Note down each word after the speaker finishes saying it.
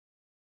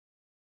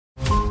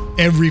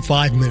Every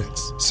 5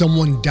 minutes,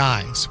 someone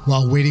dies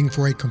while waiting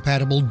for a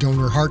compatible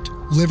donor heart,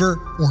 liver,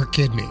 or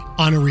kidney.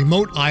 On a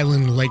remote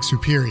island in Lake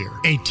Superior,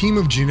 a team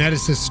of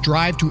geneticists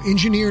strive to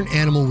engineer an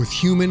animal with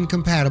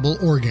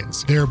human-compatible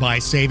organs, thereby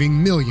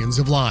saving millions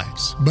of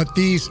lives. But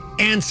these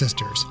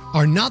ancestors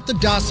are not the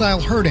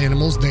docile herd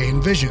animals they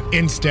envision.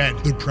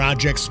 Instead, the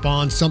project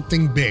spawns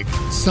something big,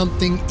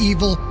 something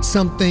evil,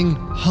 something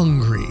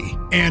hungry.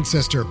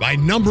 Ancestor by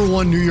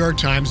 #1 New York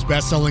Times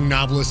bestselling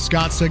novelist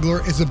Scott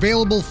Sigler is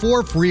available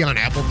for free on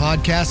Apple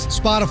Podcasts,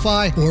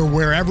 Spotify, or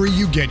wherever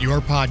you get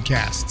your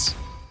podcasts.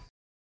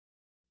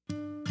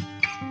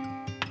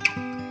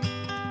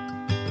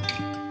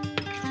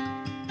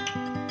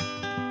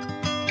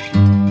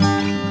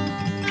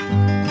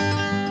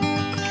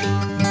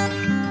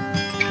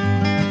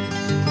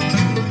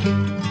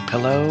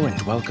 Hello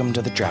and welcome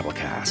to the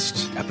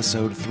Drabblecast,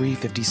 episode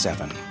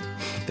 357.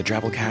 The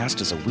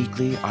Drabblecast is a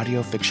weekly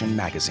audio fiction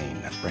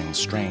magazine that brings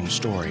strange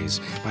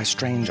stories by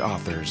strange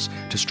authors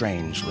to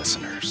strange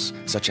listeners,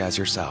 such as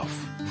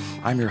yourself.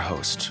 I'm your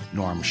host,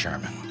 Norm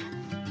Sherman.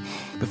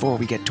 Before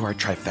we get to our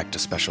Trifecta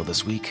special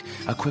this week,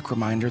 a quick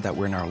reminder that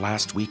we're in our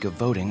last week of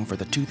voting for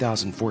the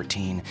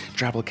 2014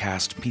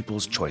 Drabblecast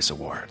People's Choice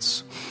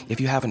Awards.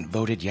 If you haven't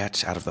voted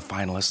yet out of the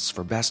finalists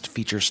for Best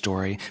Feature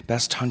Story,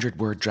 Best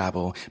 100-Word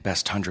Drabble,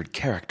 Best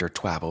 100-Character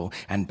Twabble,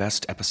 and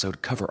Best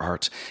Episode Cover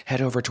Art, head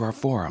over to our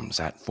forums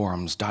at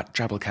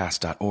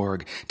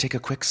forums.drabblecast.org, take a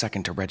quick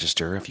second to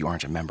register if you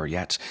aren't a member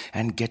yet,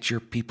 and get your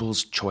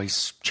People's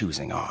Choice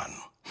choosing on.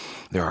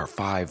 There are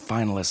 5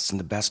 finalists in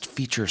the Best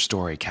Feature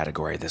Story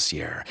category this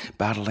year,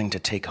 battling to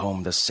take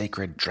home the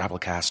sacred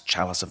Drabblecast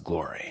Chalice of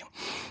Glory.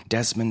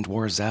 Desmond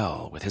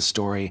Warzel with his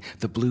story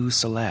The Blue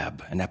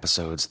Celeb in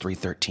episodes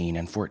 313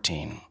 and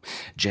 14.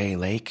 Jay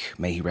Lake,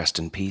 may he rest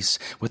in peace,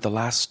 with the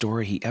last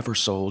story he ever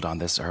sold on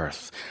this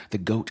earth, The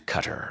Goat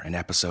Cutter in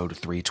episode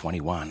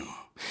 321.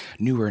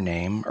 Newer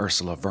name,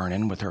 Ursula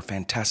Vernon with her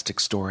fantastic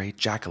story,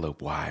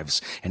 Jackalope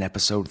Wives, in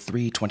episode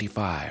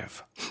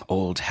 325.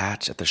 Old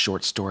hat at the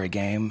short story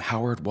game,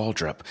 Howard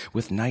Waldrop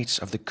with Knight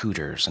of the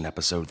Cooters in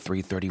episode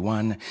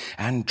 331,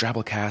 and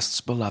Drabblecast's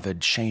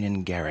beloved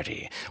Shannon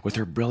Garrity with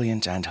her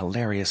brilliant and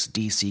hilarious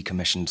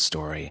DC-commissioned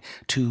story,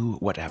 To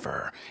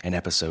Whatever, in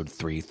episode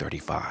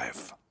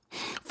 335.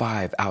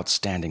 5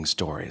 outstanding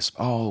stories,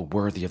 all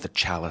worthy of the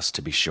chalice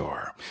to be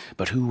sure.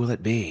 But who will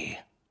it be?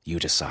 You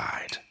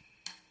decide.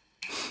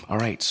 All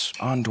right,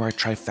 on to our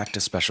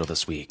Trifecta special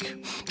this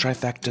week.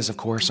 Trifectas, of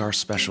course, are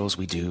specials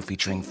we do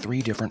featuring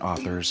 3 different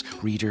authors,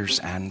 readers,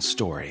 and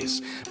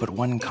stories, but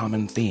one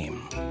common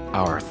theme.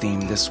 Our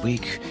theme this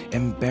week,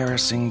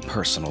 embarrassing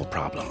personal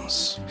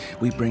problems.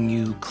 We bring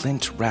you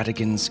Clint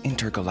Radigan's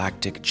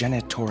Intergalactic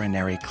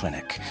Genitourinary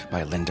Clinic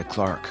by Linda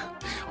Clark,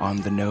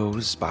 On the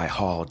Nose by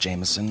Hall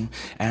Jameson,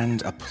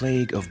 and A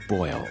Plague of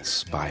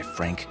Boils by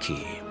Frank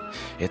Key.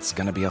 It's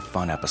gonna be a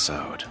fun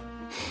episode.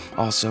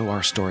 Also,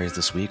 our stories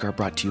this week are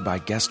brought to you by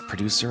guest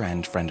producer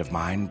and friend of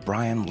mine,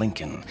 Brian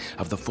Lincoln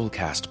of the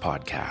Fullcast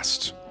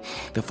Podcast.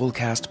 The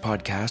Fullcast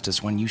Podcast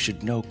is one you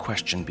should no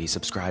question be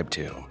subscribed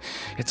to.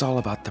 It's all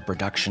about the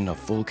production of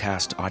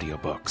Fullcast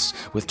audiobooks,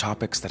 with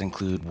topics that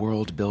include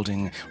world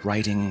building,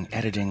 writing,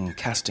 editing,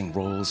 casting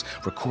roles,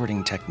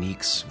 recording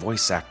techniques,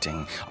 voice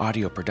acting,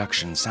 audio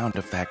production, sound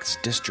effects,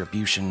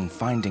 distribution,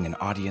 finding an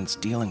audience,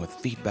 dealing with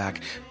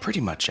feedback,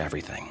 pretty much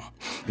everything.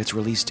 It's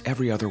released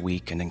every other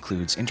week and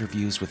includes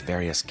interviews with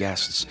various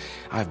guests.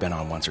 I've been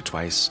on once or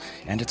twice,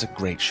 and it's a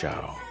great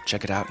show.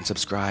 Check it out and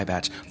subscribe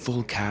at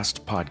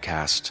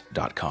fullcastpodcast.com.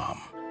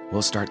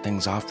 We'll start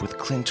things off with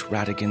Clint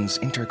Radigan's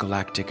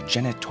Intergalactic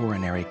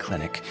Genitourinary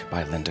Clinic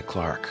by Linda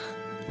Clark.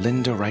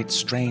 Linda writes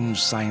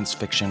strange science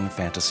fiction,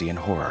 fantasy, and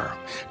horror.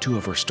 2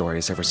 of her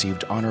stories have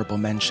received honorable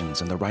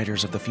mentions in the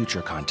Writers of the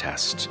Future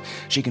contest.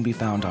 She can be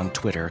found on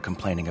Twitter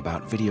complaining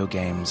about video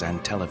games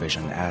and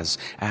television as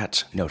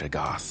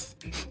 @Notagoth.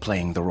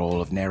 Playing the role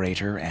of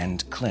narrator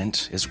and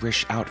Clint is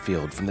Rish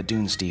Outfield from the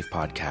Dune Steve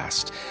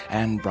podcast,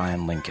 and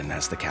Brian Lincoln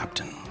as the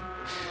captain.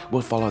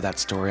 We'll follow that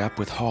story up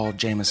with Hall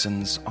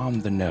Jameson's On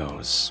the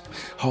Nose.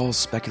 Hall's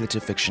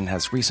speculative fiction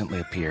has recently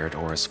appeared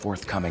or is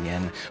forthcoming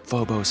in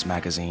Phobos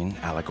Magazine,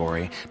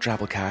 Allegory,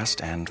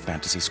 Drabblecast, and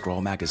Fantasy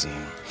Scroll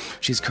Magazine.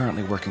 She's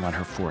currently working on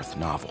her 4th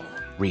novel.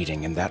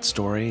 Reading in that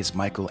story is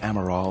Michael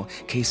Amaral,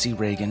 Casey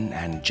Reagan,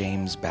 and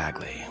James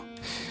Bagley.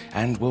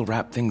 And we'll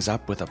wrap things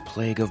up with A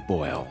Plague of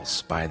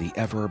Boils by the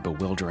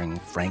ever-bewildering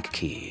Frank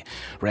Key,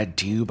 read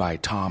to you by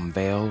Tom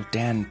Vale,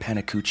 Dan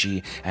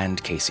Panicucci,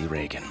 and Casey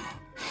Reagan.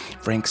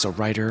 Frank's a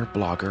writer,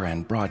 blogger,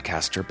 and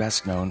broadcaster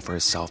best known for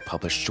his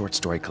self-published short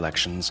story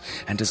collections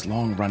and his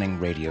long-running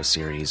radio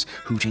series,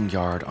 Hooting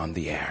Yard on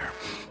the Air,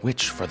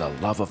 which, for the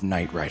love of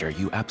Night Rider,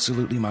 you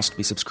absolutely must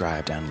be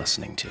subscribed and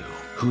listening to.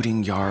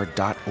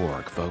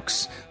 HootingYard.org,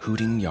 folks.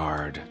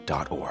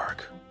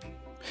 HootingYard.org.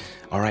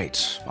 All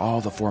right, all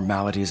the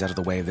formalities out of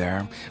the way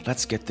there.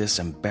 Let's get this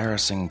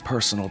embarrassing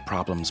personal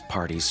problems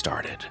party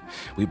started.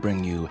 We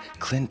bring you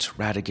Clint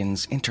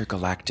Radigan's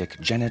Intergalactic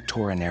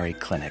Genitourinary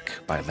Clinic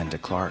by Linda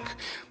Clark,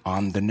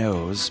 On the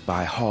Nose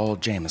by Hall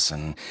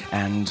Jameson,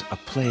 and A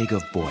Plague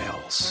of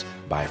Boils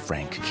by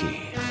Frank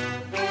Key.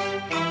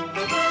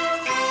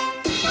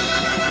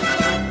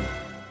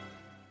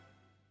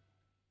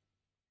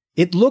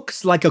 It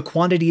looks like a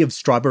quantity of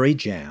strawberry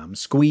jam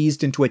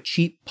squeezed into a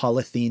cheap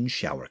polythene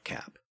shower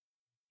cap.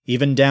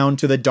 Even down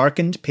to the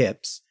darkened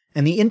pips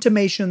and the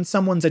intimation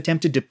someone's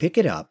attempted to pick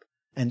it up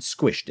and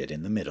squished it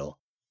in the middle.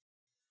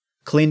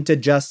 Clint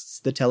adjusts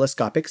the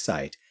telescopic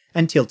sight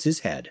and tilts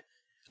his head,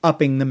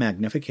 upping the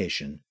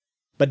magnification,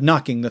 but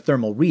knocking the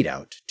thermal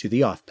readout to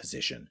the off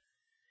position.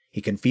 He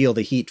can feel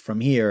the heat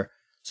from here,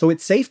 so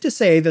it's safe to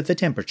say that the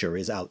temperature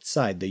is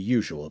outside the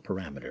usual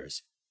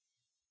parameters.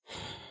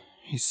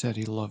 He said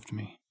he loved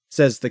me,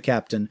 says the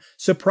captain,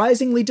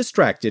 surprisingly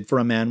distracted for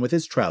a man with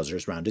his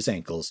trousers round his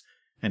ankles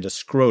and a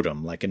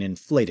scrotum like an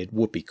inflated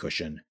whoopee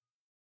cushion.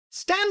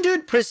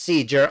 Standard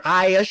procedure,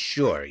 I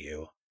assure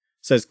you,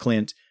 says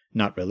Clint,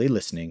 not really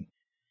listening.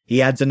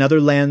 He adds another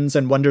lens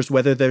and wonders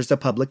whether there's a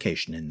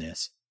publication in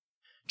this.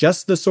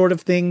 Just the sort of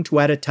thing to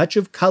add a touch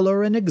of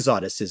color and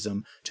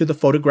exoticism to the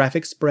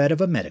photographic spread of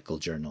a medical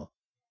journal.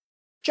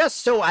 Just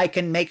so I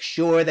can make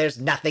sure there's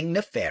nothing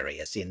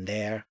nefarious in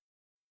there.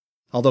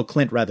 Although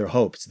Clint rather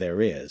hopes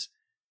there is.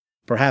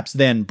 Perhaps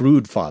then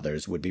brood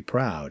fathers would be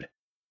proud.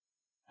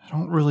 I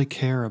don't really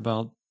care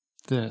about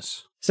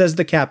this, says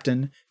the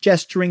captain,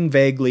 gesturing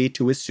vaguely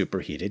to his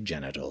superheated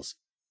genitals.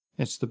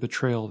 It's the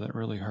betrayal that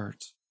really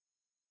hurts.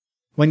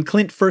 When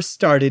Clint first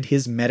started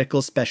his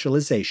medical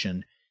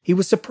specialization, he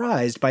was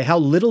surprised by how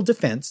little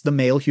defense the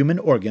male human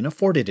organ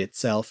afforded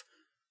itself.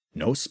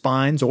 No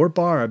spines or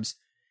barbs.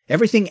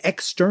 Everything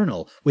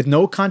external, with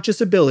no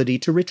conscious ability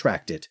to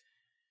retract it.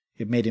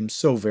 It made him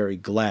so very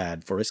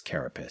glad for his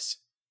carapace.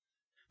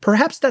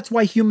 Perhaps that's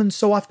why humans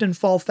so often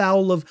fall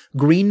foul of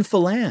green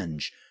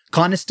phalange,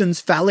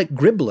 Coniston's phallic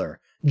gribbler,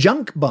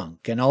 junk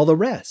bunk, and all the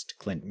rest,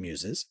 Clint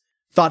muses,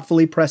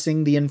 thoughtfully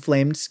pressing the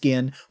inflamed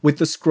skin with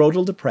the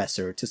scrotal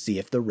depressor to see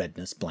if the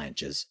redness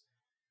blanches.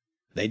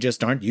 They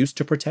just aren't used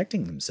to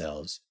protecting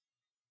themselves.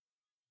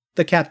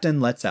 The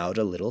captain lets out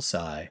a little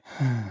sigh,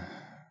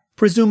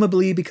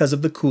 presumably because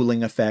of the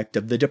cooling effect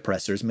of the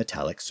depressor's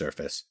metallic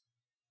surface.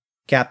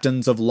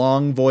 Captains of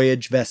long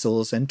voyage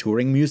vessels and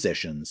touring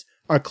musicians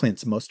are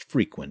Clint's most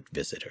frequent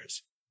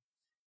visitors.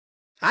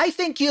 I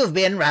think you've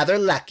been rather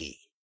lucky,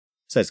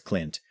 says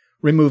Clint,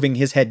 removing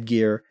his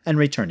headgear and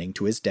returning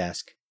to his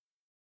desk.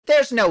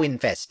 There's no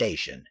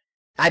infestation.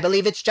 I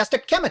believe it's just a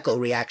chemical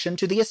reaction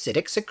to the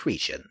acidic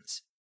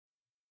secretions.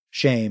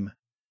 Shame.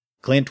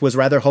 Clint was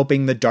rather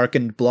hoping the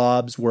darkened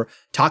blobs were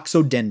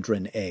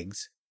toxodendron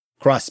eggs.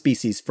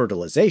 Cross-species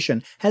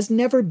fertilization has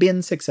never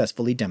been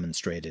successfully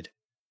demonstrated.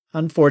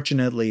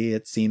 Unfortunately,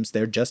 it seems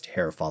they're just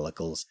hair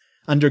follicles,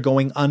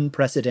 undergoing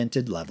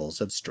unprecedented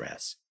levels of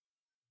stress.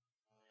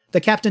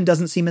 The captain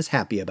doesn't seem as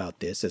happy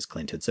about this as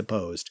Clint had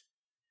supposed.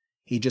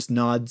 He just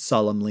nods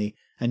solemnly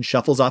and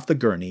shuffles off the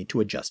gurney to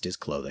adjust his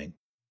clothing.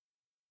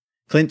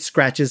 Clint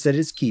scratches at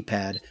his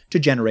keypad to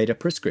generate a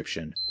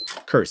prescription,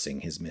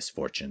 cursing his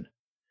misfortune.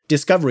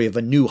 Discovery of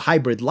a new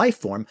hybrid life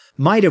form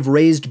might have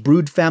raised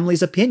Brood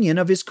Family's opinion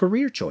of his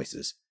career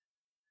choices.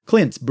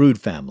 Clint's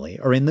Brood Family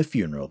are in the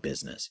funeral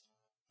business,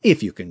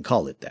 if you can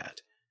call it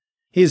that.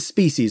 His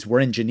species were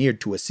engineered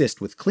to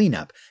assist with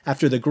cleanup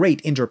after the Great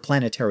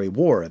Interplanetary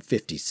War of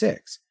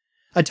 '56,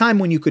 a time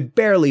when you could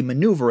barely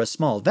maneuver a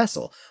small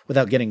vessel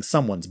without getting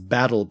someone's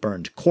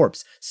battle-burned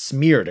corpse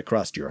smeared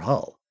across your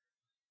hull.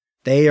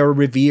 They are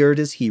revered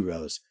as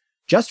heroes,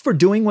 just for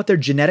doing what they're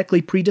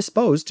genetically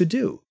predisposed to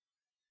do.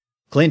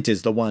 Clint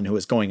is the one who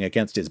is going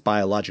against his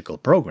biological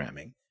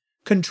programming,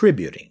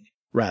 contributing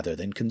rather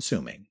than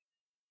consuming.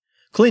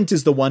 Clint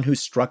is the one who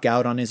struck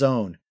out on his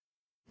own.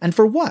 And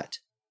for what?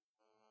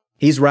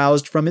 He's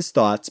roused from his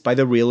thoughts by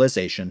the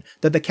realization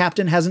that the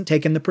captain hasn't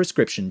taken the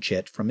prescription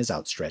chit from his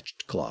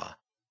outstretched claw.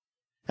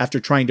 After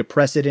trying to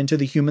press it into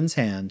the human's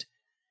hand,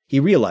 he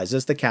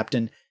realizes the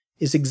captain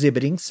is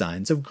exhibiting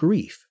signs of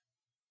grief.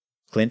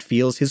 Clint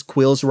feels his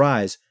quills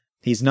rise.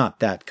 He's not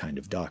that kind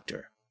of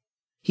doctor.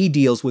 He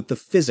deals with the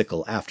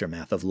physical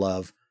aftermath of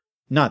love,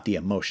 not the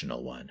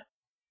emotional one.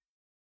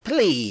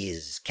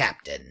 Please,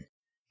 Captain,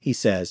 he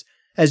says,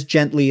 as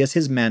gently as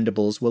his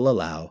mandibles will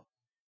allow.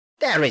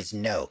 There is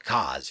no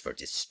cause for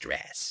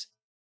distress.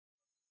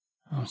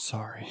 I'm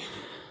sorry,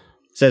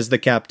 says the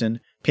captain,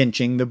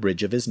 pinching the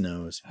bridge of his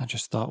nose. I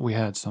just thought we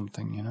had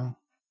something, you know?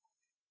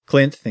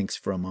 Clint thinks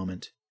for a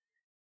moment.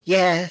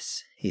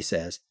 Yes, he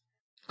says.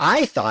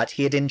 I thought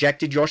he had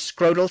injected your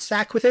scrotal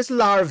sac with his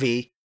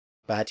larvae,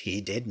 but he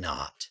did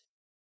not.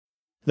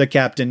 The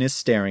captain is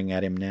staring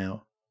at him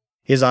now.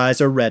 His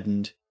eyes are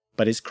reddened,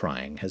 but his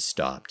crying has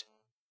stopped.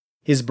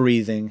 His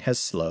breathing has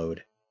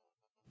slowed.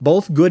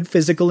 Both good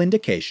physical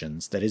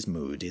indications that his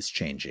mood is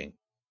changing.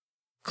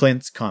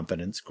 Clint's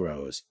confidence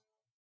grows.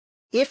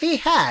 If he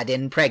had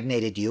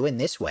impregnated you in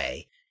this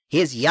way,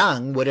 his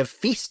young would have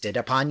feasted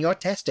upon your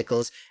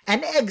testicles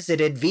and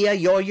exited via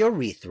your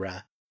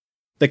urethra.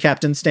 The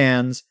captain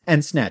stands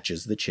and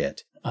snatches the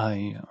chit.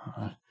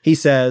 He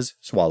says,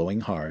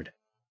 swallowing hard.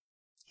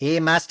 He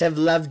must have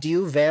loved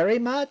you very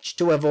much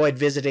to avoid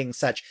visiting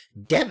such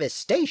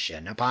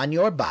devastation upon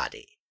your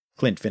body,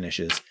 Clint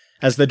finishes,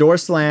 as the door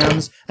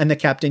slams and the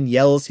captain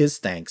yells his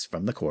thanks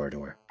from the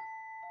corridor.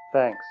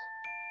 Thanks.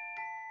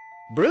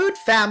 Brood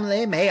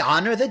family may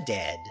honor the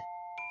dead,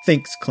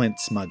 thinks Clint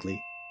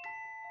smugly.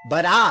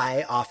 but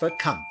I offer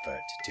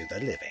comfort to the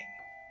living.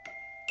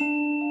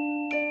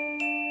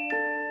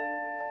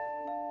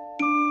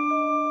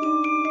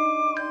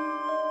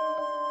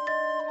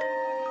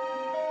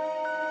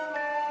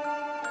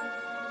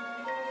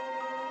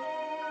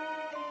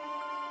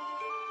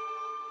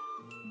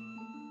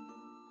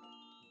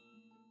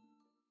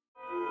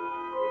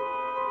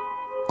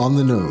 On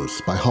the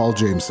Nose by Hall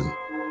Jameson.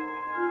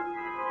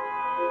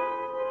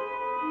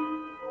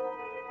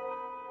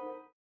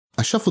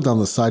 I shuffled down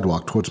the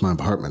sidewalk towards my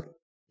apartment.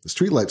 The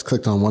streetlights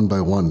clicked on one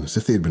by one as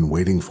if they had been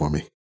waiting for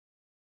me.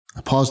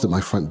 I paused at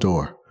my front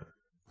door.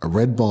 A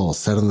red ball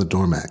sat on the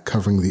doormat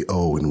covering the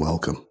O in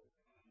welcome.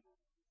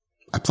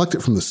 I plucked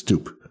it from the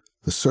stoop,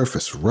 the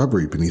surface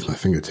rubbery beneath my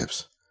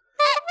fingertips.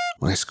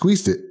 When I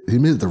squeezed it, it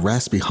emitted the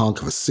raspy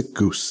honk of a sick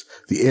goose,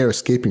 the air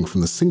escaping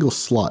from the single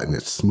slot in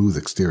its smooth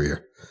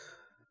exterior.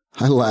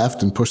 I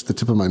laughed and pushed the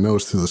tip of my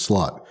nose through the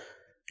slot.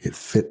 It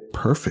fit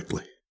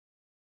perfectly.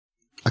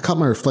 I caught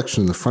my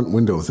reflection in the front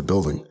window of the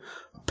building.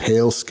 A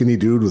pale, skinny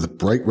dude with a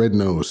bright red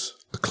nose.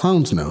 A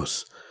clown's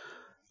nose.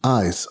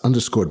 Eyes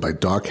underscored by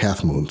dark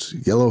half-moons,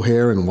 yellow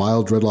hair and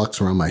wild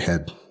dreadlocks around my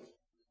head.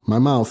 My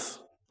mouth,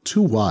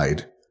 too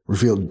wide,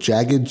 revealed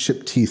jagged,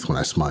 chipped teeth when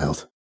I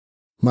smiled.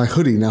 My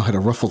hoodie now had a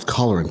ruffled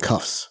collar and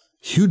cuffs.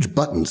 Huge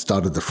buttons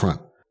dotted the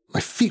front. My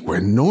feet were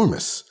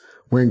enormous,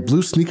 wearing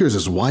blue sneakers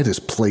as wide as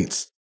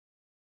plates.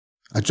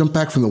 I jumped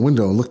back from the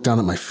window and looked down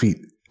at my feet,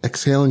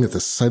 exhaling at the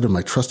sight of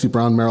my trusty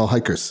brown Merrill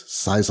hikers,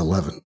 size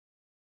 11.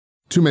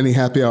 Too many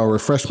happy hour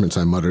refreshments,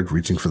 I muttered,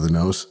 reaching for the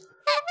nose.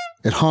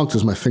 It honked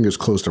as my fingers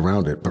closed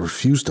around it, but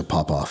refused to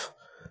pop off.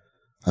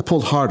 I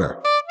pulled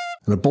harder,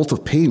 and a bolt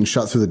of pain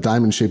shot through the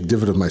diamond-shaped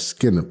divot of my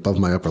skin above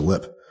my upper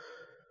lip.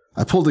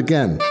 I pulled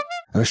again,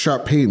 and a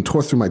sharp pain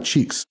tore through my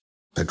cheeks.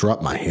 I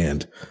dropped my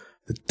hand.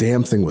 The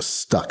damn thing was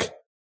stuck.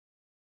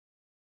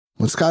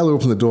 When Skylar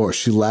opened the door,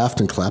 she laughed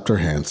and clapped her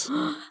hands.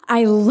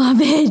 I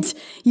love it!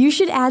 You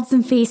should add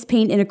some face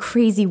paint and a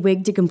crazy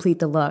wig to complete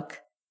the look.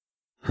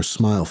 Her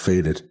smile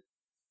faded.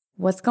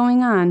 What's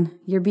going on?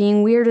 You're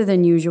being weirder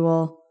than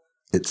usual.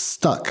 It's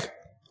stuck.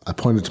 I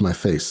pointed to my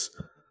face.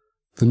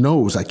 The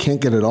nose, I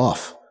can't get it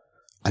off.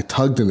 I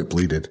tugged and it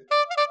bleeded.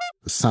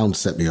 The sound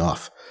set me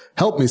off.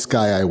 Help me,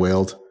 Sky, I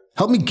wailed.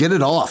 Help me get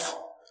it off.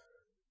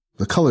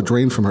 The color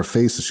drained from her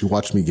face as she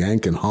watched me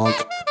yank and honk,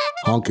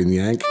 honk and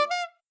yank.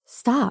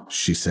 Stop,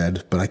 she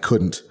said, but I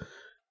couldn't.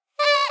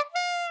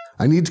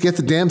 I need to get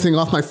the damn thing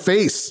off my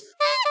face.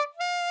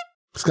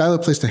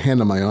 Skylar placed a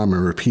hand on my arm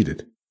and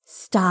repeated.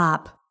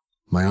 Stop.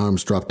 My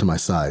arms dropped to my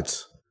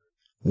sides.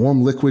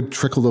 Warm liquid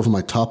trickled over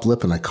my top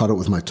lip and I caught it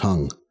with my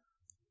tongue.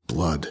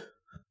 Blood.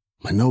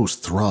 My nose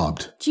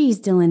throbbed. Geez,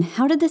 Dylan,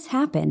 how did this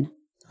happen?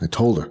 I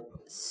told her.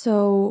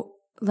 So,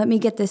 let me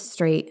get this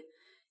straight.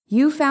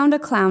 You found a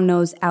clown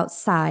nose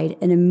outside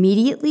and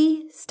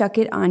immediately stuck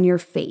it on your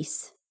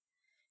face.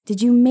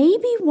 Did you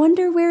maybe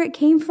wonder where it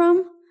came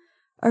from?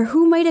 Or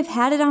who might have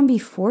had it on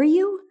before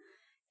you?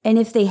 And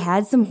if they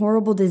had some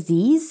horrible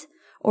disease?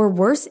 Or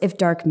worse, if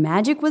dark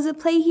magic was at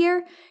play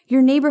here?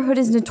 Your neighborhood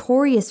is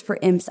notorious for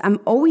imps. I'm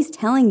always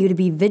telling you to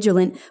be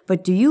vigilant,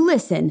 but do you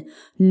listen?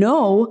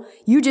 No,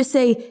 you just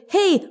say,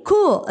 hey,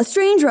 cool, a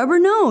strange rubber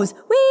nose.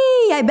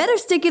 Whee, I better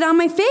stick it on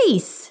my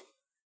face.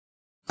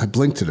 I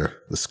blinked at her,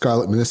 the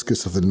scarlet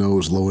meniscus of the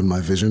nose low in my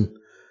vision.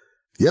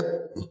 Yep,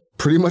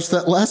 pretty much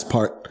that last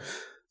part.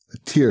 A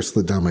tear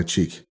slid down my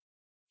cheek.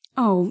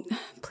 Oh,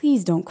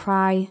 please don't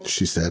cry,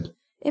 she said.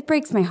 It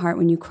breaks my heart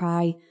when you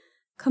cry.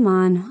 Come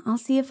on, I'll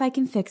see if I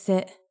can fix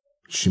it.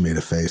 She made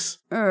a face.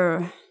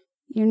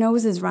 Your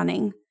nose is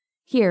running.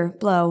 Here,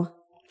 blow.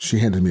 She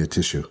handed me a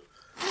tissue.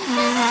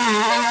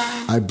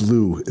 I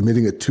blew,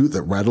 emitting a toot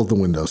that rattled the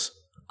windows.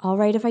 All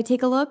right if I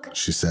take a look?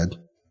 She said.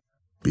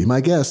 Be my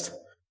guest.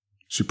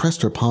 She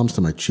pressed her palms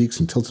to my cheeks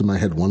and tilted my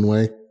head one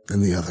way, then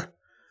the other.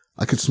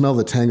 I could smell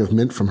the tang of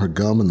mint from her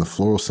gum and the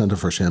floral scent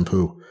of her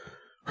shampoo.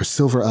 Her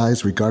silver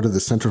eyes regarded the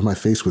center of my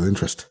face with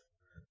interest.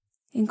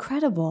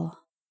 Incredible.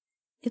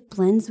 It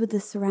blends with the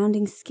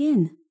surrounding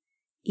skin.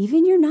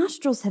 Even your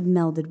nostrils have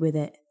melded with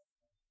it.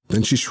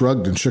 Then she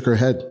shrugged and shook her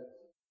head.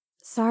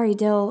 Sorry,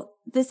 Dill.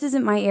 This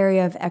isn't my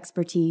area of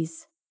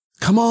expertise.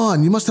 Come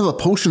on, you must have a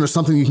potion or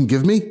something you can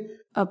give me.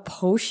 A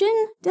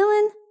potion,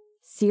 Dylan?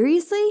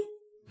 Seriously?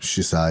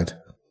 She sighed.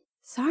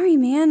 Sorry,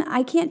 man.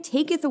 I can't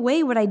taketh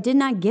away what I did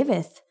not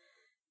giveth.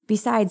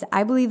 Besides,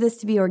 I believe this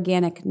to be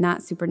organic,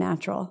 not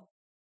supernatural.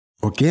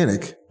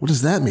 Organic? What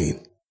does that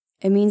mean?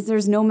 It means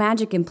there's no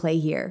magic in play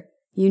here.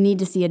 You need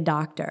to see a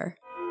doctor.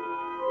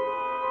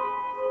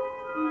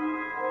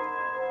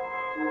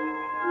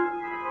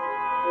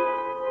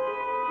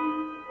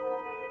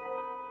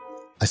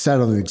 I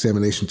sat on the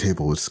examination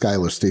table with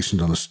Skylar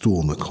stationed on a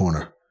stool in the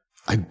corner.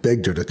 I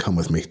begged her to come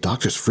with me.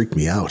 Doctors freaked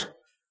me out.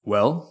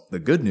 Well, the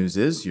good news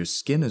is your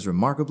skin is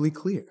remarkably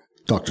clear,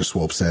 Dr.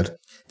 Swope said.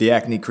 The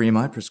acne cream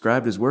I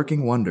prescribed is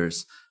working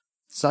wonders.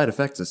 Side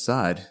effects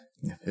aside,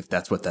 if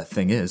that's what that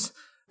thing is,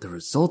 the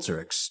results are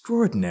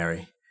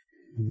extraordinary.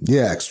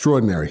 Yeah,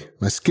 extraordinary.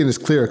 My skin is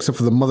clear except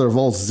for the mother of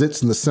all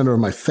zits in the center of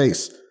my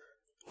face.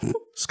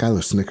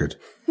 Skylar snickered.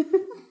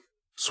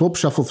 Swope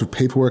shuffled through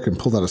paperwork and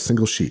pulled out a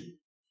single sheet.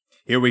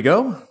 Here we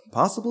go.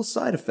 Possible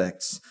side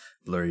effects.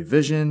 Blurry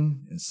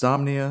vision,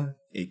 insomnia,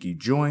 achy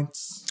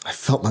joints. I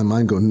felt my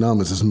mind go numb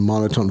as his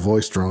monotone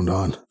voice droned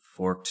on.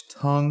 Forked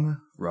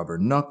tongue, rubber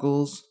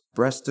knuckles,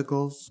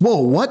 breasticles. Whoa,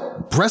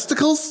 what?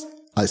 Breasticles?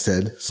 I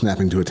said,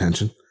 snapping to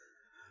attention.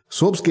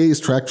 Swope's gaze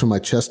tracked from my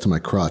chest to my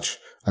crotch.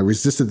 I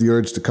resisted the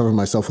urge to cover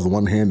myself with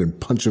one hand and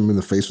punch him in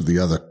the face with the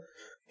other.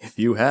 If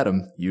you had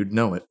 'em, you'd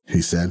know it,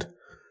 he said.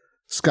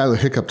 Skylar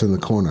hiccuped in the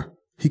corner.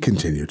 He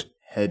continued.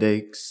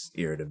 Headaches,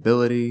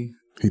 irritability.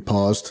 He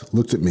paused,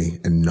 looked at me,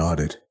 and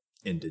nodded.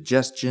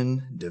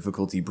 Indigestion,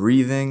 difficulty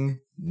breathing,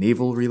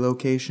 navel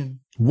relocation.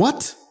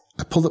 What?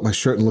 I pulled up my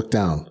shirt and looked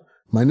down.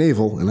 My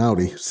navel, an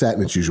outie, sat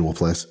in its usual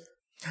place.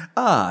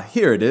 Ah,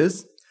 here it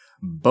is.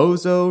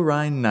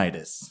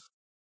 Bozorhinitis.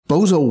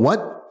 Bozo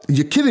what?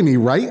 You're kidding me,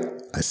 right?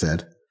 I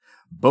said.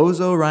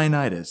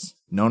 Bozorhinitis,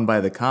 known by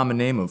the common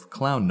name of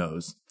clown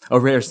nose. A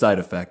rare side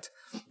effect.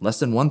 Less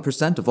than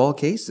 1% of all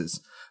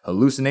cases.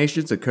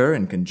 Hallucinations occur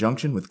in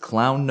conjunction with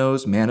clown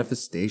nose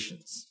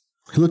manifestations.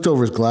 He looked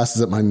over his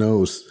glasses at my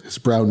nose, his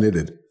brow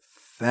knitted.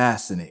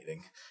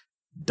 Fascinating.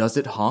 Does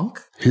it honk?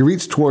 He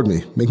reached toward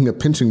me, making a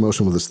pinching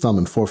motion with his thumb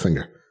and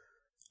forefinger.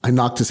 I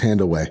knocked his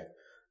hand away.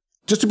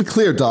 Just to be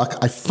clear, Doc,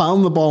 I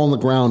found the ball on the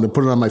ground and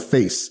put it on my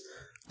face.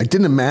 I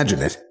didn't imagine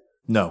it.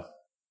 No.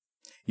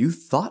 You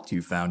thought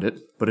you found it,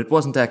 but it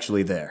wasn't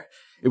actually there.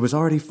 It was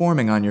already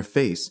forming on your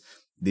face.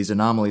 These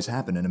anomalies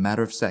happen in a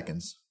matter of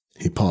seconds.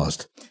 He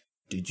paused.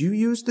 Did you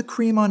use the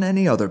cream on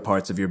any other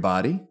parts of your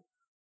body?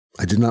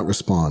 I did not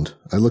respond.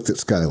 I looked at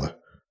Skylar.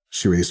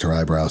 She raised her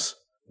eyebrows.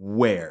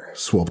 Where?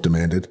 Swope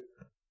demanded.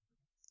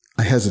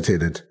 I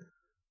hesitated.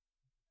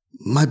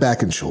 My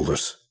back and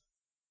shoulders.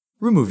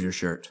 Remove your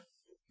shirt.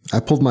 I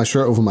pulled my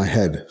shirt over my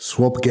head.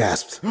 Swope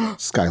gasped.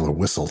 Skylar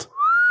whistled.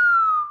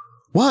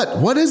 What?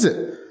 What is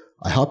it?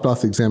 I hopped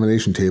off the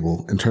examination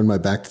table and turned my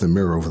back to the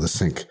mirror over the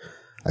sink.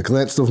 I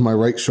glanced over my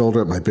right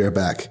shoulder at my bare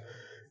back.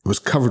 It was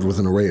covered with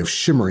an array of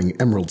shimmering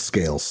emerald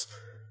scales.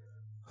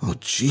 Oh,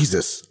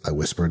 Jesus, I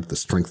whispered, the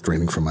strength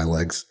draining from my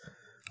legs.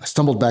 I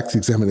stumbled back to the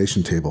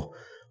examination table.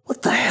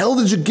 What the hell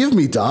did you give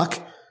me, Doc?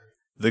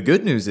 The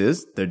good news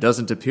is there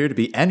doesn't appear to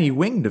be any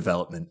wing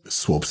development,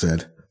 Swope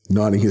said,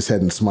 nodding his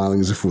head and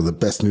smiling as if it were the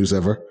best news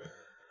ever.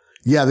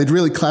 Yeah, they'd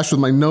really clashed with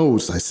my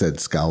nose, I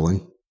said,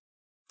 scowling.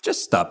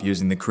 Just stop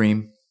using the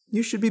cream.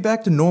 You should be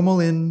back to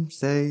normal in,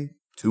 say,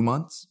 2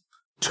 months.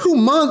 2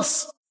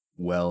 months?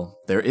 Well,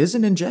 there is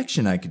an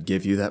injection I could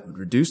give you that would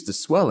reduce the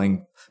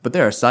swelling, but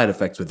there are side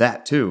effects with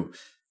that, too.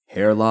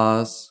 Hair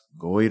loss,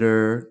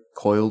 goiter,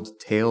 coiled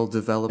tail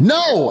development.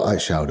 No! I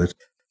shouted.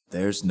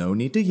 There's no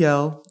need to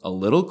yell. A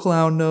little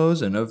clown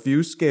nose and a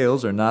few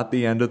scales are not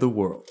the end of the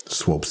world,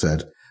 Swope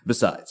said.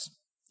 Besides,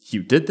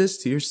 you did this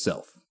to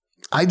yourself.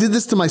 I did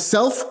this to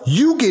myself?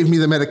 You gave me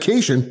the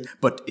medication.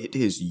 But it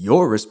is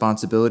your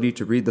responsibility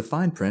to read the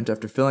fine print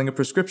after filling a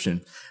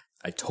prescription.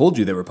 I told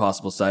you there were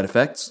possible side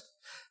effects.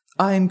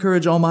 I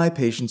encourage all my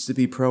patients to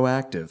be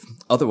proactive.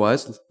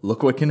 Otherwise,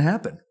 look what can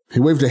happen. He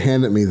waved a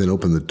hand at me, then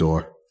opened the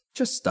door.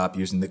 Just stop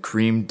using the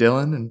cream,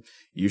 Dylan, and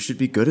you should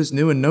be good as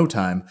new in no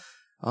time.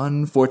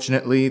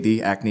 Unfortunately,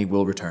 the acne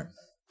will return.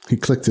 He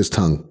clicked his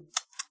tongue.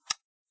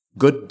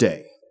 Good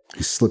day.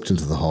 He slipped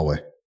into the hallway.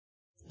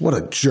 What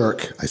a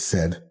jerk, I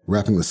said,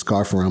 wrapping the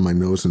scarf around my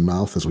nose and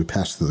mouth as we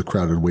passed through the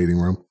crowded waiting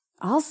room.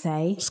 I'll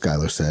say,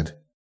 Skylar said.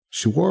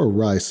 She wore a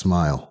wry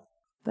smile.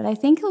 But I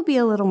think he'll be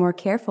a little more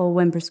careful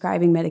when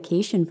prescribing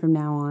medication from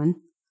now on.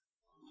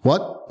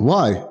 What?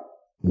 Why?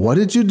 What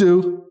did you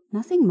do?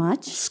 Nothing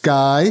much.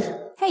 Sky?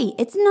 Hey,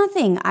 it's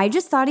nothing. I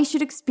just thought he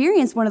should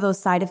experience one of those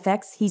side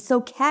effects he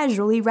so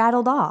casually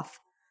rattled off.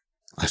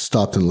 I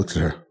stopped and looked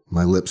at her,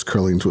 my lips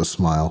curling into a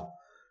smile.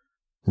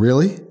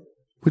 Really?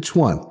 Which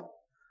one?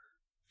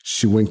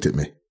 She winked at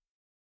me.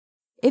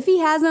 If he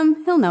has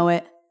them, he'll know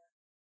it.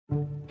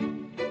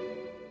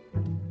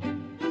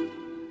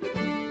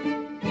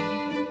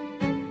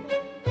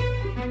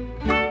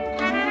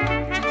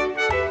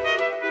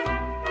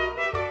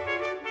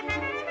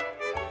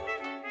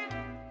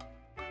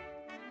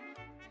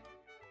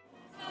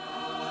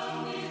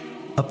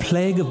 A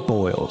Plague of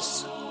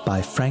Boils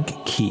by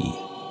Frank Key.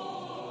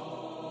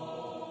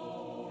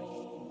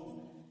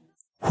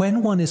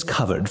 When one is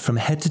covered from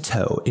head to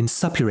toe in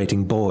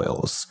suppurating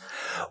boils,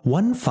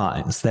 one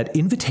finds that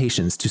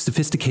invitations to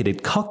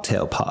sophisticated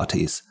cocktail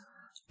parties,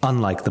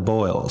 unlike the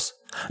boils,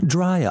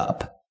 dry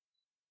up.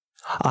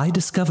 I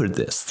discovered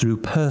this through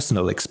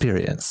personal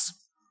experience.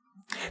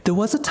 There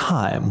was a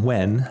time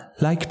when,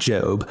 like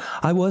Job,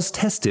 I was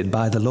tested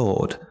by the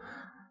Lord.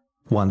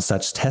 One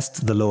such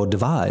test the Lord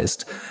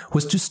devised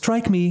was to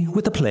strike me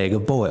with the plague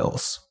of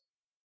boils.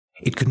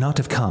 It could not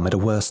have come at a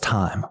worse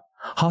time,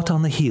 hot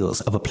on the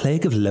heels of a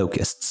plague of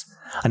locusts,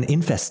 an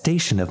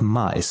infestation of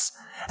mice,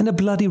 and a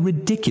bloody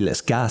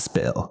ridiculous gas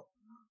bill.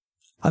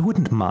 I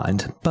wouldn't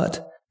mind,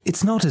 but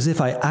it's not as if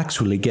I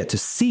actually get to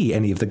see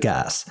any of the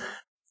gas,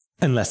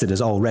 unless it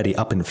is already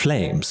up in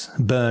flames,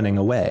 burning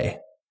away.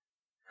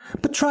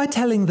 But try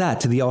telling that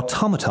to the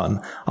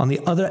automaton on the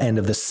other end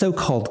of the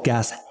so-called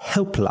gas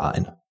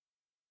helpline.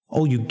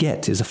 All you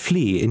get is a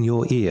flea in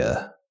your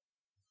ear.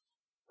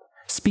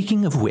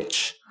 Speaking of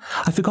which,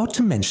 I forgot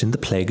to mention the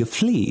plague of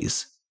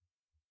fleas.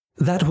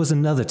 That was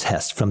another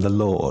test from the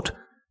Lord,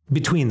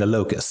 between the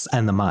locusts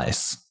and the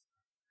mice.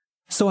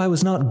 So I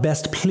was not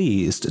best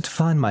pleased to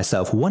find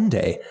myself one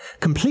day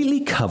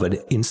completely covered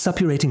in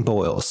suppurating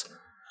boils,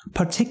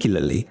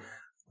 particularly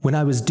when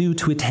I was due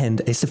to attend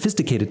a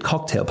sophisticated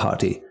cocktail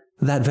party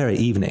that very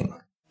evening.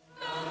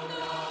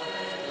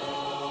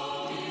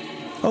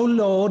 "O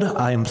Lord,"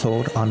 I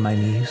implored on my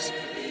knees,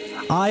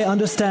 "I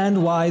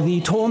understand why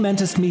thee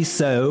tormentest me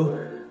so,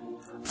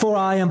 for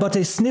I am but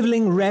a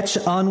snivelling wretch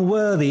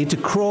unworthy to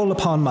crawl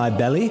upon my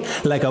belly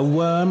like a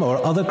worm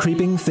or other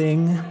creeping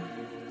thing.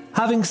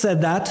 Having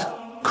said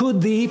that,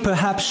 could thee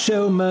perhaps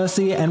show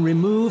mercy and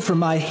remove from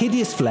my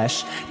hideous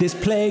flesh this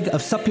plague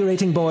of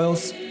suppurating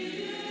boils?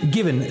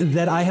 Given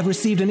that I have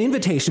received an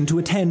invitation to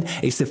attend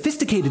a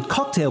sophisticated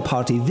cocktail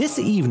party this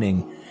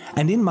evening,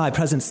 and in my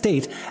present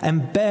state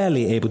am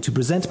barely able to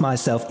present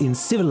myself in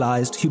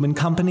civilized human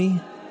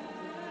company."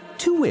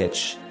 To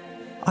which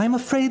I am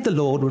afraid the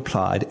Lord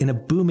replied in a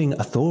booming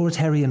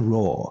authoritarian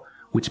roar,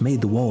 which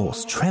made the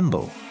walls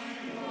tremble.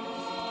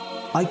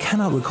 I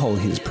cannot recall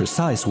his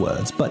precise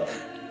words, but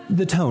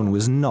the tone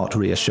was not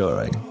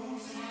reassuring.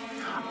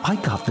 I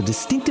got the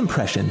distinct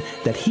impression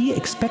that he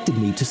expected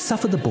me to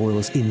suffer the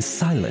boils in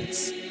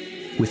silence,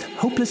 with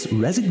hopeless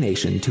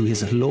resignation to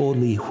his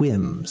lordly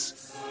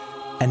whims,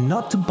 and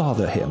not to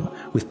bother him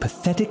with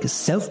pathetic,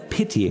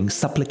 self-pitying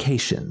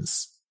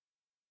supplications.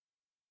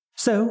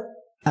 So,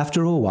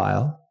 after a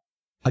while,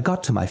 I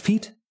got to my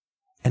feet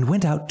and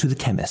went out to the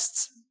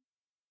chemist's.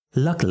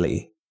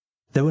 Luckily,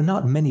 there were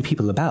not many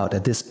people about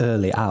at this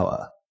early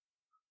hour.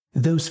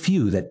 Those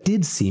few that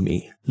did see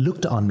me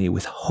looked on me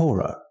with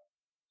horror,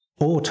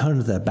 or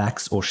turned their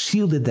backs or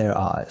shielded their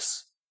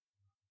eyes.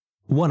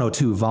 One or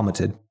two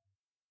vomited.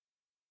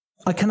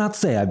 I cannot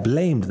say I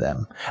blamed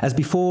them, as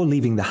before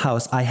leaving the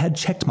house I had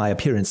checked my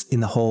appearance in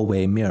the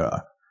hallway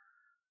mirror.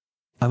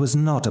 I was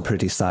not a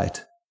pretty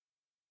sight.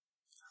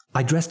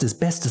 I dressed as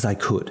best as I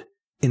could,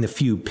 in the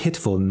few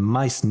pitiful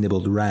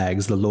mice-nibbled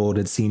rags the Lord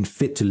had seen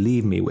fit to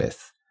leave me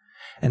with,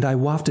 and I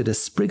wafted a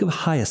sprig of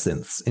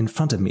hyacinths in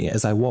front of me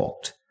as I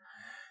walked,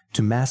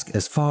 to mask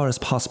as far as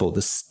possible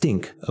the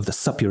stink of the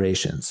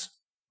suppurations,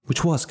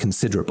 which was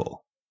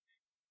considerable.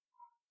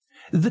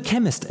 The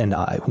chemist and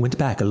I went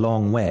back a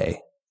long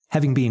way,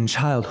 having been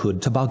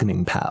childhood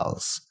tobogganing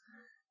pals.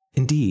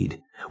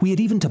 Indeed, we had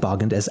even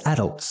tobogganed as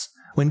adults,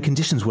 when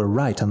conditions were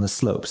right on the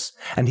slopes,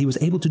 and he was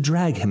able to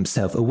drag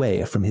himself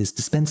away from his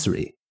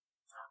dispensary.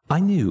 I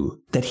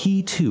knew that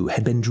he too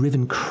had been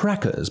driven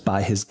crackers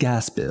by his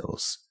gas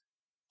bills.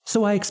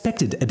 So I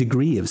expected a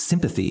degree of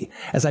sympathy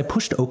as I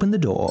pushed open the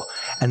door,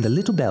 and the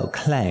little bell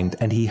clanged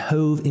and he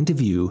hove into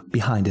view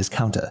behind his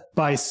counter.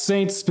 "By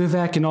Saint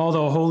Spivak and all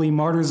the holy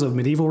martyrs of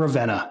medieval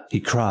Ravenna," he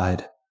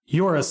cried.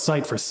 "You're a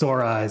sight for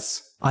sore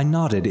eyes." I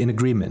nodded in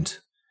agreement,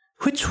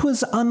 which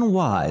was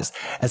unwise,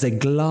 as a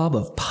glob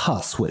of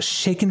pus was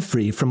shaken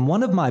free from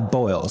one of my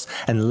boils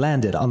and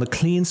landed on the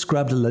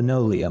clean-scrubbed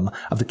linoleum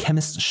of the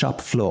chemist's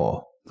shop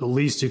floor. "The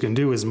least you can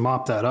do is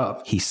mop that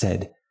up," he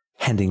said,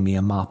 handing me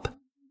a mop.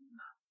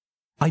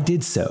 I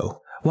did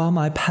so, while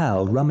my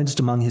pal rummaged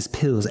among his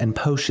pills and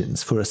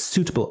potions for a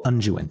suitable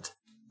unguent.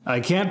 "I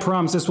can't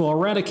promise this will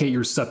eradicate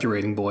your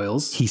suppurating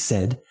boils," he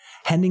said,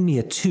 handing me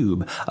a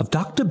tube of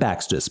Dr.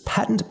 Baxter's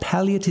patent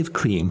palliative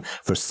cream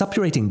for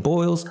suppurating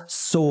boils,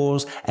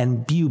 sores,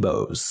 and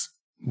buboes.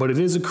 "But it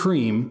is a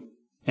cream,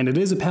 and it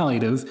is a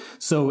palliative,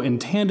 so in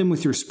tandem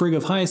with your sprig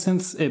of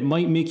hyacinths, it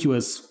might make you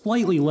a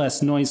slightly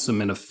less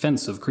noisome and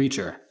offensive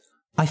creature."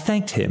 I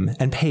thanked him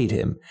and paid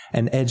him,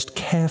 and edged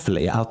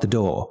carefully out the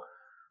door,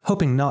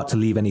 hoping not to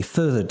leave any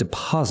further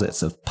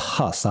deposits of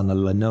pus on the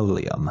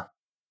linoleum.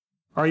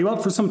 "Are you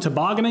up for some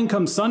tobogganing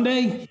come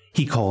Sunday?"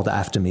 he called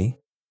after me,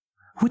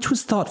 which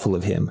was thoughtful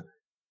of him,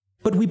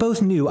 but we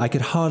both knew I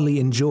could hardly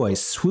enjoy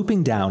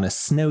swooping down a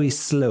snowy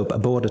slope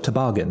aboard a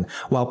toboggan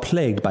while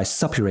plagued by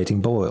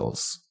suppurating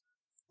boils.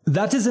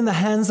 "That is in the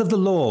hands of the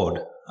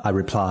Lord," I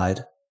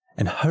replied,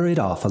 and hurried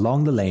off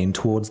along the lane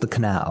towards the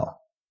canal.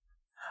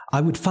 I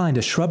would find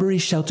a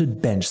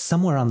shrubbery-sheltered bench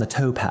somewhere on the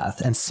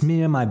towpath and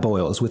smear my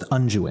boils with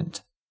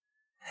unguent.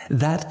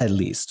 That, at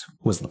least,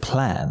 was the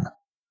plan.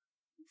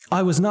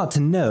 I was not to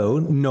know,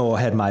 nor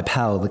had my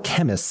pal the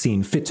chemist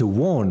seen fit to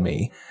warn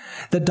me,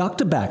 that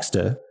Dr.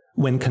 Baxter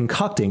when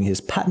concocting his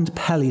patent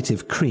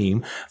palliative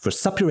cream for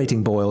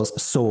suppurating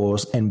boils,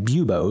 sores, and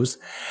buboes,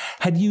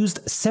 had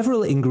used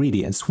several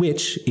ingredients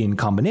which, in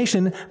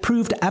combination,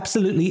 proved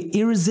absolutely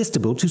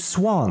irresistible to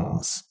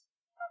swans.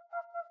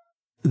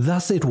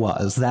 Thus it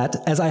was that,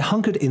 as I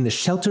hunkered in the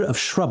shelter of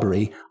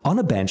shrubbery on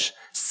a bench,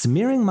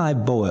 smearing my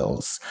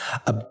boils,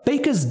 a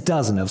baker's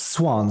dozen of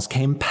swans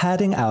came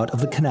padding out of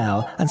the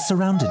canal and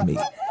surrounded me.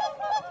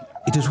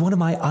 It is one of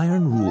my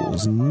iron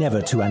rules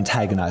never to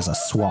antagonize a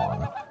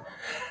swan.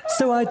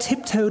 So I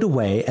tiptoed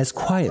away as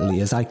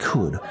quietly as I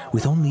could,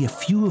 with only a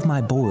few of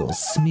my boils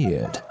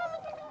smeared.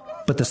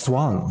 But the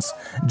swans,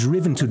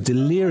 driven to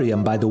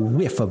delirium by the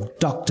whiff of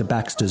Dr.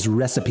 Baxter's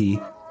recipe,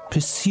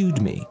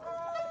 pursued me.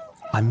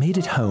 I made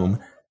it home,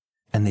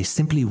 and they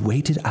simply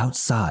waited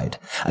outside,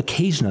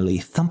 occasionally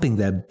thumping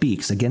their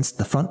beaks against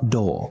the front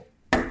door.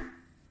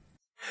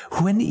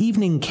 When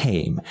evening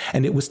came,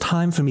 and it was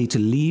time for me to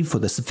leave for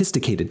the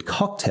sophisticated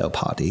cocktail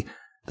party,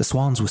 the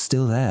swans were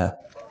still there.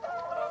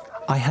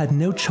 I had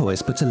no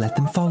choice but to let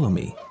them follow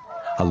me,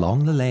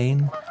 along the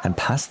lane, and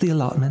past the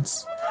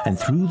allotments, and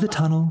through the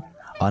tunnel,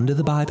 under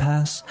the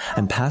bypass,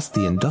 and past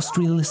the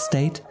industrial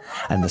estate,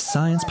 and the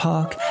science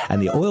park,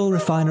 and the oil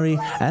refinery,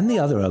 and the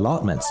other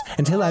allotments,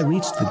 until I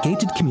reached the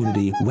gated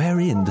community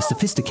wherein the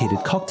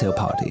sophisticated cocktail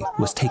party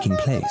was taking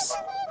place.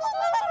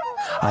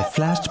 I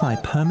flashed my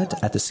permit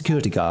at the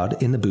security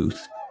guard in the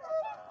booth,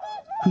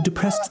 who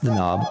depressed the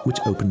knob which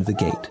opened the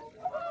gate.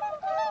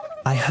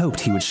 I hoped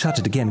he would shut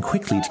it again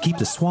quickly to keep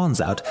the swans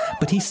out,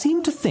 but he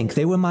seemed to think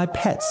they were my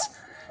pets,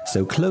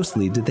 so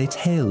closely did they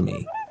tail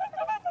me.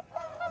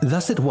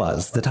 Thus it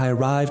was that I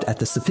arrived at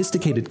the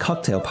sophisticated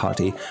cocktail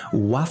party,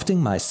 wafting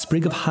my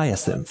sprig of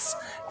hyacinths,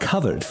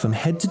 covered from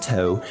head to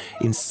toe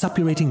in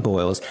suppurating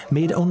boils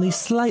made only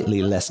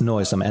slightly less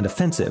noisome and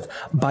offensive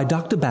by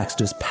Dr.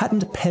 Baxter's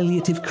patent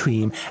palliative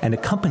cream and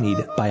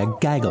accompanied by a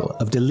gaggle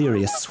of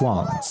delirious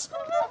swans.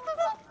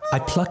 I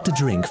plucked a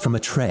drink from a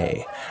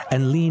tray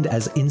and leaned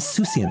as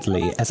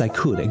insouciantly as I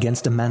could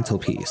against a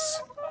mantelpiece.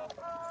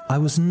 I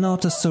was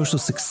not a social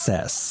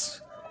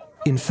success.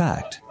 In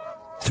fact,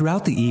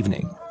 throughout the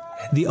evening,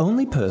 the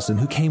only person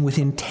who came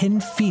within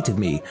 10 feet of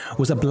me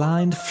was a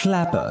blind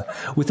flapper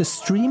with a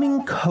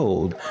streaming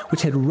cold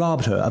which had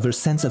robbed her of her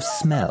sense of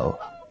smell.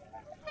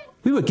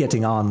 We were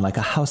getting on like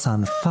a house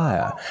on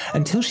fire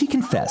until she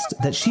confessed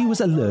that she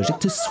was allergic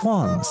to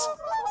swans.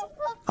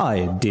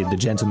 I did the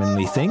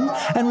gentlemanly thing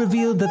and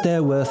revealed that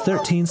there were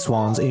 13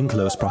 swans in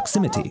close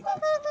proximity.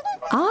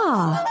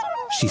 Ah,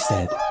 she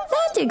said.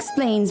 That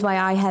explains why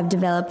I have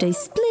developed a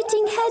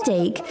splitting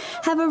headache,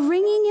 have a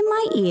ringing in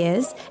my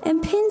ears,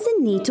 and pins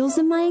and needles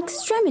in my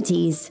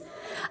extremities.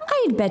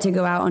 I had better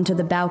go out onto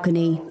the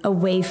balcony,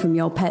 away from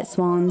your pet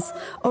swans,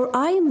 or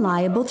I am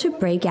liable to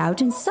break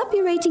out in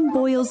suppurating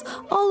boils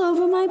all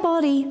over my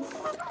body.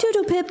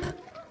 Toodle-pip.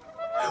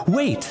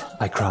 Wait,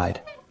 I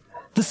cried.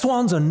 The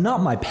swans are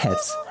not my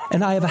pets,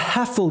 and I have a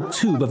half-full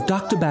tube of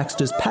Dr.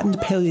 Baxter's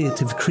patent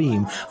palliative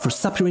cream for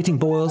suppurating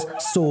boils,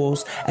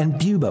 sores, and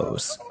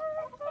buboes.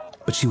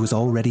 But she was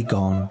already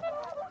gone.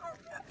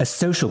 A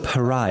social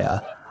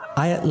pariah,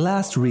 I at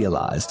last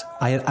realized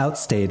I had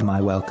outstayed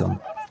my welcome,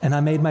 and I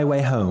made my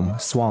way home,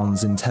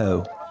 swans in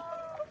tow.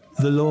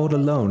 The Lord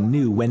alone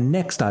knew when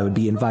next I would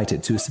be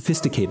invited to a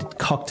sophisticated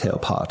cocktail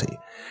party,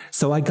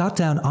 so I got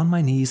down on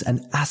my knees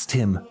and asked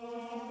him.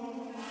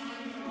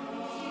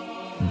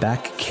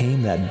 Back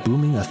came that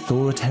booming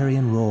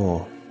authoritarian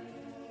roar.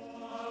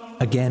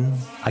 Again,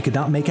 I could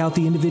not make out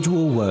the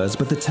individual words,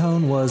 but the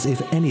tone was,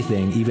 if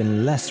anything,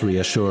 even less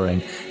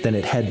reassuring than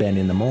it had been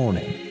in the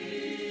morning.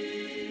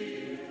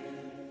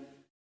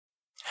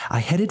 I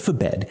headed for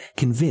bed,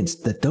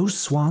 convinced that those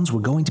swans were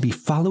going to be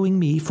following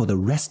me for the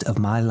rest of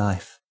my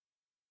life.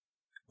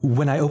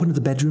 When I opened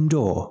the bedroom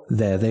door,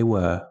 there they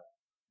were.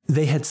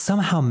 They had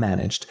somehow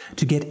managed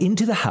to get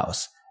into the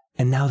house,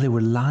 and now they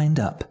were lined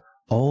up,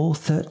 all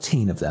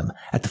 13 of them,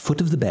 at the foot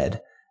of the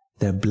bed,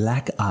 their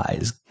black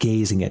eyes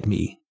gazing at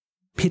me,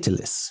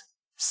 pitiless,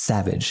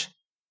 savage,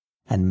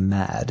 and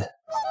mad.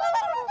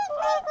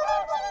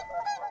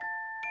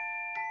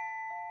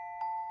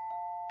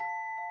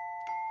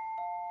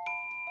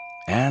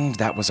 And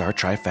that was our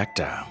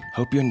trifecta.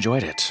 Hope you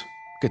enjoyed it.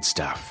 Good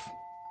stuff.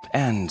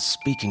 And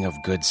speaking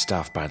of good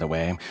stuff, by the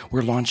way,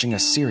 we're launching a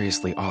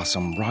seriously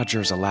awesome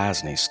Roger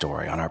Zelazny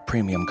story on our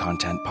premium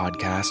content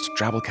podcast,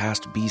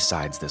 Drabblecast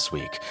B-Sides, this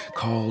week,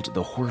 called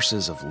The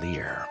Horses of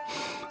Lear.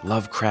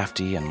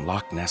 Lovecrafty and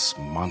Loch Ness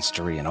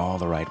monstery in all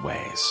the right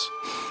ways.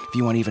 If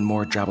you want even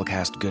more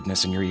Drabblecast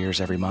goodness in your ears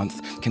every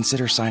month,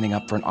 consider signing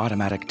up for an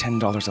automatic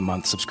 $10 a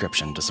month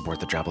subscription to support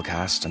the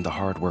Drabblecast and the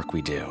hard work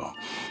we do.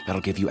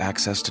 That'll give you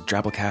access to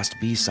Drabblecast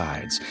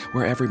B-Sides,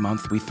 where every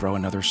month we throw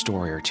another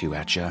story or two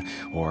at you,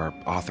 or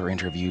author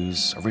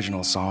interviews,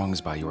 original songs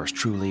by yours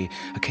truly,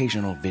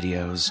 occasional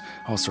videos,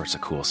 all sorts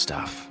of cool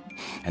stuff.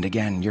 And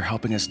again, you're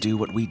helping us do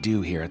what we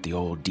do here at the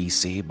old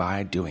DC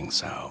by doing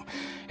so.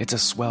 It's a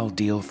swell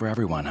deal for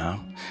everyone, huh?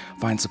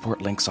 Find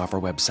support links off our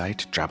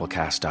website,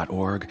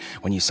 Drabblecast.org.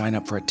 When you sign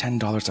up for a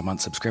 $10 a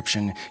month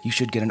subscription, you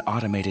should get an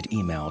automated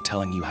email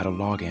telling you how to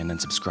log in and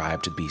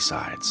subscribe to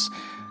B-Sides.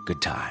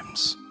 Good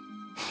times.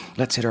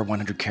 Let's hit our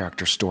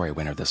 100-character story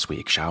winner this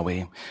week, shall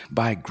we?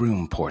 By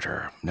Groom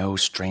Porter, no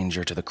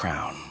stranger to the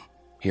crown.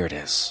 Here it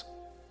is.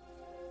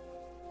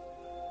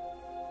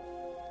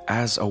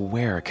 As a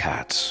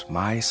werecat,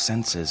 my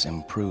senses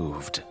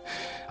improved.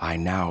 I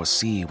now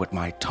see what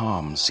my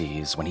Tom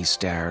sees when he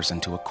stares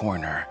into a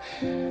corner,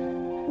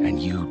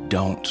 and you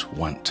don't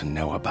want to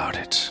know about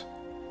it.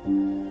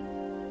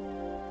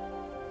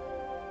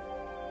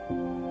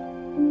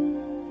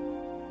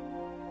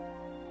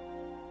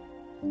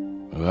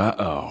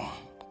 Uh-oh.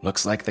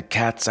 Looks like the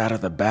cat's out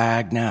of the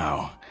bag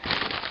now.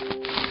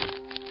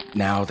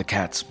 Now the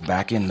cat's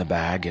back in the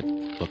bag, it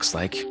looks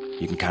like.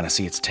 You can kind of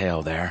see its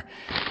tail there.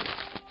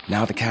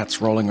 Now the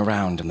cat's rolling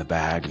around in the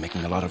bag,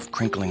 making a lot of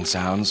crinkling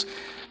sounds.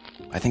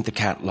 I think the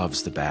cat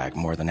loves the bag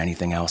more than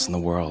anything else in the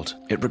world.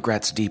 It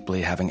regrets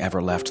deeply having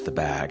ever left the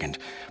bag, and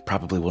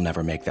probably will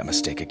never make that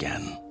mistake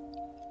again.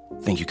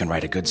 Think you can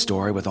write a good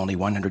story with only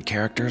 100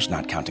 characters,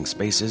 not counting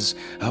spaces?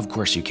 Of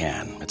course you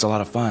can. It's a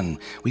lot of fun.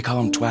 We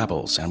call them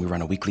Twabbles, and we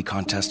run a weekly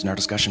contest in our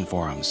discussion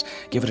forums.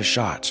 Give it a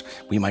shot.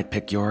 We might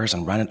pick yours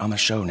and run it on the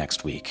show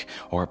next week,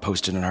 or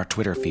post it in our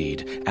Twitter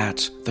feed,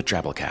 at the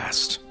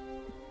Drabblecast.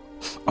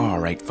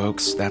 Alright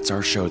folks, that's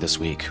our show this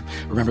week.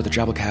 Remember, the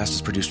Drabblecast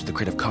is produced with the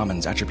Creative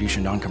Commons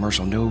Attribution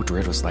Non-Commercial No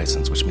Derivatives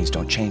License, which means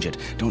don't change it,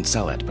 don't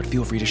sell it, but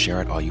feel free to share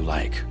it all you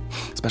like.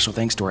 Special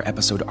thanks to our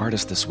episode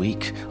artist this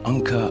week,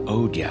 Unka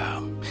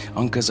Odia.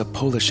 Unka's a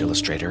Polish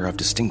illustrator of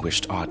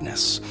distinguished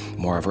oddness.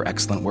 More of her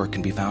excellent work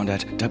can be found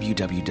at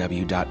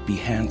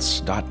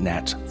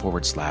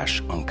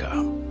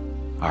www.behance.net/Unka.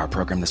 Our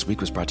program this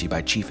week was brought to you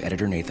by Chief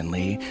Editor Nathan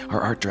Lee,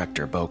 our Art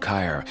Director Bo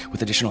Kyer,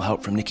 with additional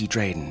help from Nikki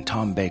Drayden,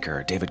 Tom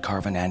Baker, David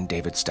Carvin, and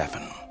David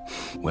Steffen.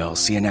 We'll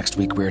see you next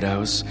week,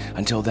 weirdos.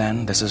 Until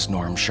then, this is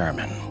Norm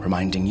Sherman,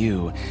 reminding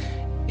you,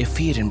 if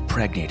he had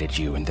impregnated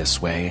you in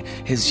this way,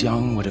 his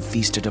young would have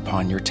feasted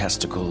upon your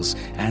testicles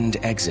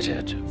and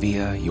exited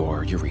via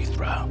your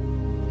urethra.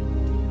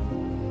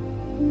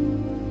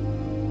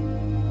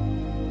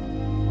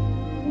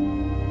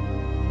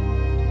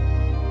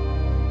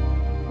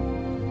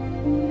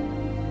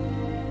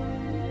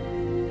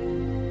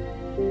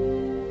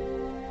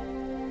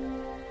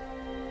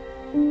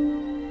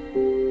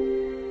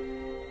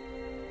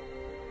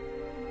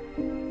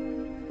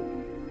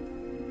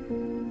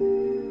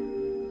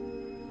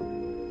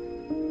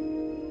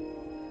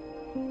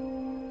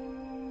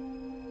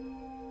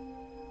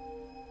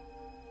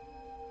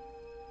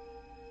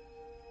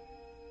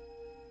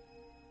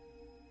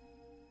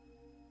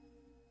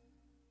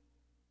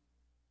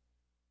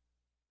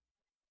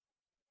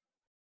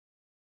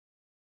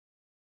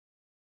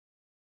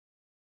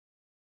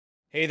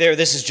 Hey there,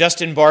 this is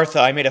Justin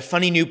Bartha. I made a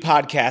funny new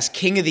podcast,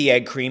 King of the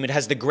Egg Cream. It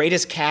has the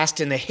greatest cast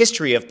in the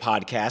history of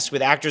podcasts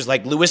with actors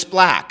like Louis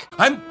Black.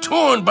 I'm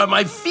torn by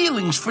my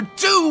feelings for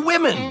two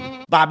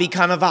women. Bobby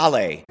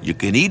Cannavale. You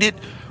can eat it,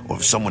 or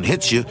if someone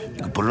hits you,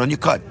 you can put it on your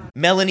cut.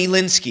 Melanie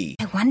Linsky.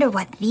 I wonder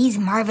what these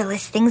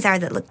marvelous things are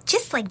that look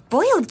just like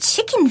boiled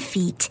chicken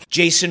feet.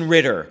 Jason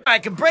Ritter. I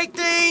can break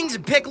things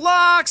and pick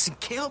locks and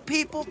kill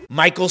people.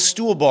 Michael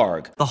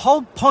Stuhlbarg. The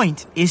whole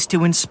point is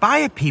to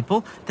inspire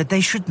people that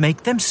they should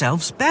make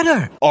themselves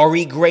better.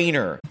 Ari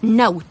Grainer.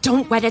 No,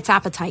 don't whet its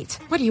appetite.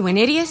 What are you, an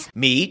idiot?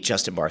 Me,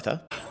 Justin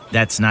Bartha.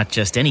 That's not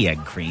just any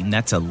egg cream,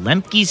 that's a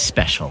Lemke's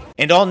special.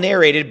 And all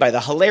narrated by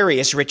the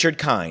hilarious Richard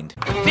Kind.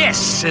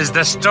 This is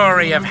the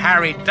story of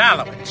Harry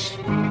Dalowitz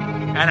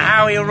and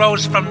how he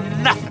rose from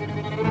nothing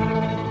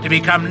to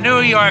become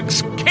New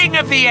York's King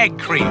of the Egg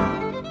Cream.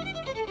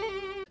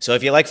 So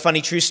if you like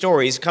funny true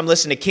stories, come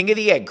listen to King of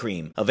the Egg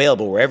Cream,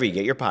 available wherever you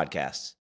get your podcasts.